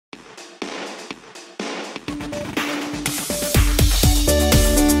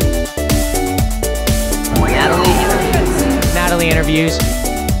interviews.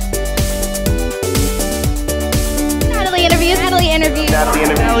 Natalie interviews. Natalie interviews.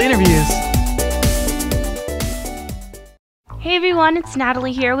 Natalie interviews. Hey everyone, it's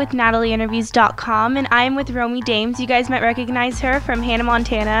Natalie here with NatalieInterviews.com, and I'm with Romi Dames. You guys might recognize her from Hannah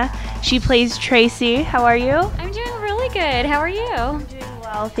Montana. She plays Tracie. How are you? I'm doing really good. How are you? I'm doing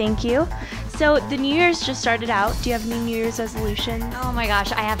well, thank you. So the New Year's just started out. Do you have any New Year's resolutions? Oh my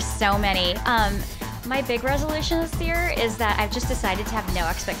gosh, I have so many. My big resolution this year is that I've just decided to have no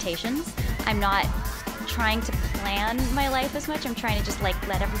expectations. I'm not trying to plan my life as much. I'm trying to just like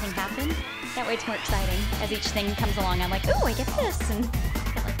let everything happen. That way it's more exciting. As each thing comes along, I'm like, ooh, I get this, and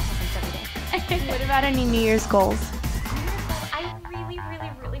I get like presents every day. What about any New Year's goals? I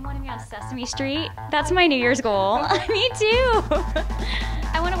really want to be on Sesame Street. That's my New Year's goal. Me too.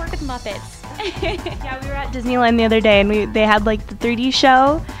 I want to work with Muppets. Yeah, we were at Disneyland the other day, and they had like the 3D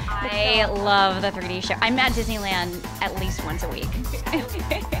show. I love the 3D show. I'm at Disneyland at least once a week.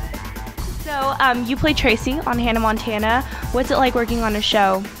 So you play Tracie on Hannah Montana. What's it like working on a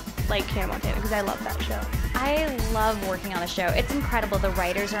show like Hannah Montana? Because I love that show. I love working on the show. It's incredible. The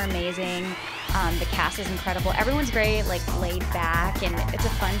writers are amazing. The cast is incredible. Everyone's very like laid back, and it's a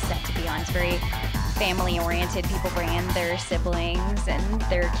fun set to be on. It's very family oriented. People bring in their siblings and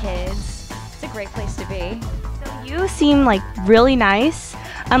their kids. It's a great place to be. So you seem like really nice,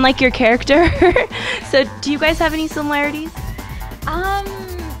 unlike your character. So do you guys have any similarities?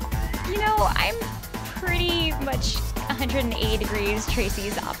 You know, I'm pretty much 180 degrees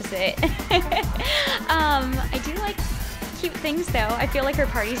Tracie's opposite. I do like cute things though. I feel like her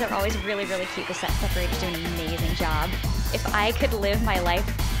parties are always really cute. The set decorators do an amazing job. If I could live my life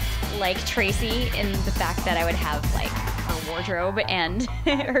like Tracie in the fact that I would have like her wardrobe and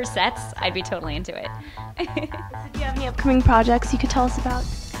her sets, I'd be totally into it. So do you have any upcoming projects you could tell us about?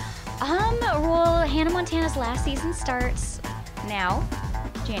 Well, Hannah Montana's last season starts now,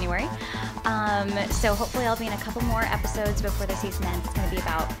 January. So hopefully I'll be in a couple more episodes before the season ends. It's going to be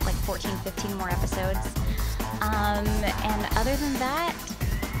about like 14, 15 more episodes. And other than that,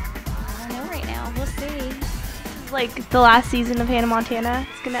 I don't know right now. We'll see. Like the last season of Hannah Montana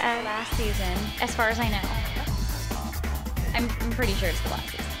is going to end? Last season, as far as I know. I'm pretty sure it's the last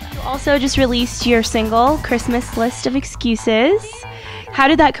season. You also just released your single, Christmas List of Excuses. How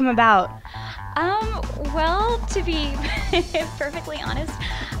did that come about? Well, to be perfectly honest,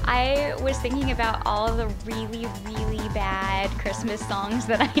 I was thinking about all of the really bad Christmas songs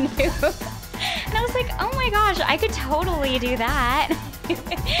that I knew. And I was like, oh my gosh, I could totally do that.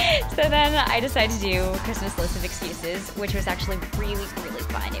 So then I decided to do Christmas List of Excuses, which was actually really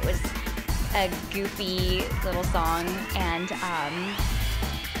fun. It was a goofy little song, and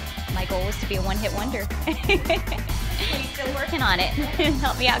my goal was to be a one-hit wonder. I'm still working on it.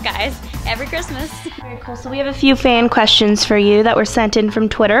 Help me out, guys. Every Christmas. Very cool. So we have a few fan questions for you that were sent in from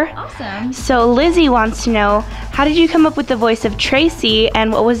Twitter. Awesome. So Lizzie wants to know, how did you come up with the voice of Tracie,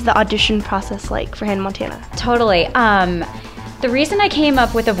 and what was the audition process like for Hannah Montana? Totally. The reason I came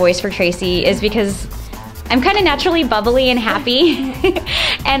up with a voice for Tracie is because I'm kind of naturally bubbly and happy.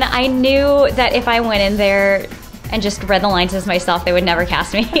 And I knew that if I went in there and just read the lines as myself, they would never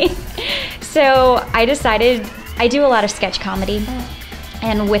cast me. So I decided, I do a lot of sketch comedy.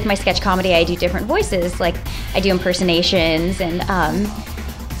 And with my sketch comedy, I do different voices. Like I do impersonations, and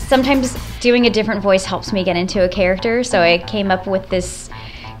sometimes doing a different voice helps me get into a character. So I came up with this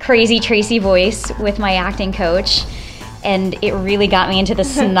crazy Tracie voice with my acting coach, and it really got me into the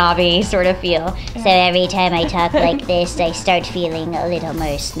snobby sort of feel. So every time I talk like this, I start feeling a little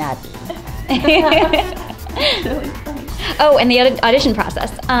more snobby. Oh, and the audition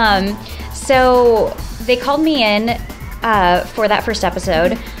process. So they called me in for that first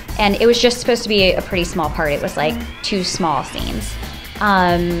episode, and it was just supposed to be a pretty small part. It was like 2 small scenes.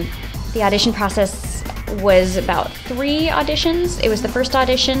 The audition process was about 3 auditions. It was the first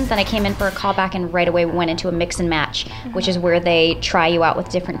audition, then I came in for a callback, and right away went into a mix and match, which is where they try you out with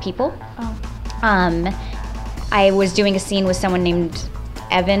different people. I was doing a scene with someone named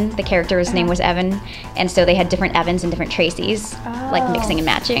Evan. The character's name was Evan, and so they had different Evans and different Tracies, like mixing and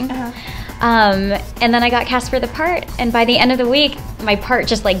matching. And then I got cast for the part, and by the end of the week, my part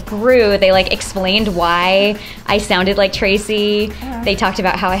just like grew. They like explained why I sounded like Tracie. They talked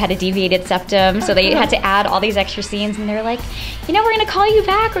about how I had a deviated septum, so they had to add all these extra scenes, and they were like, you know, we're gonna call you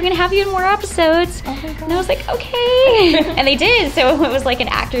back, we're gonna have you in more episodes. And I was like, okay. And they did, so it was like an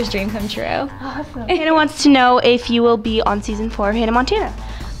actor's dream come true. Awesome. Hannah wants to know if you will be on season 4 of Hannah Montana.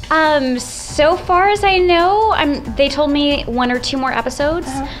 So far as I know, they told me 1 or 2 more episodes,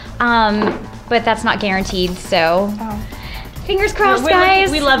 but that's not guaranteed, so Fingers crossed,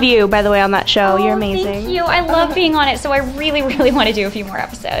 guys. We love you, by the way, on that show. You're amazing. Thank you. I love being on it, so I really, really want to do a few more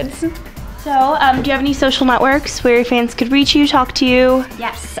episodes. So, do you have any social networks where your fans could reach you, talk to you?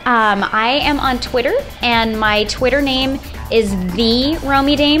 Yes, I am on Twitter, and my Twitter name is the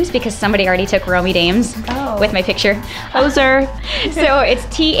Romi Dames because somebody already took Romi Dames with my picture. Poser. So it's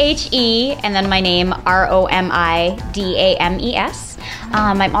THE and then my name ROMIDAMES.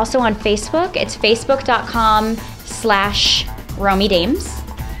 I'm also on Facebook. It's facebook.com/Romi Dames.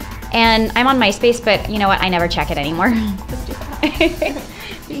 And I'm on MySpace, but you know what? I never check it anymore.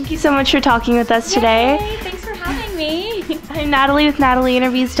 Thank you so much for talking with us today. Yay, thanks for having me. I'm Natalie with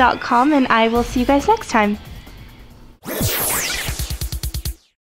NatalieInterviews.com, and I will see you guys next time.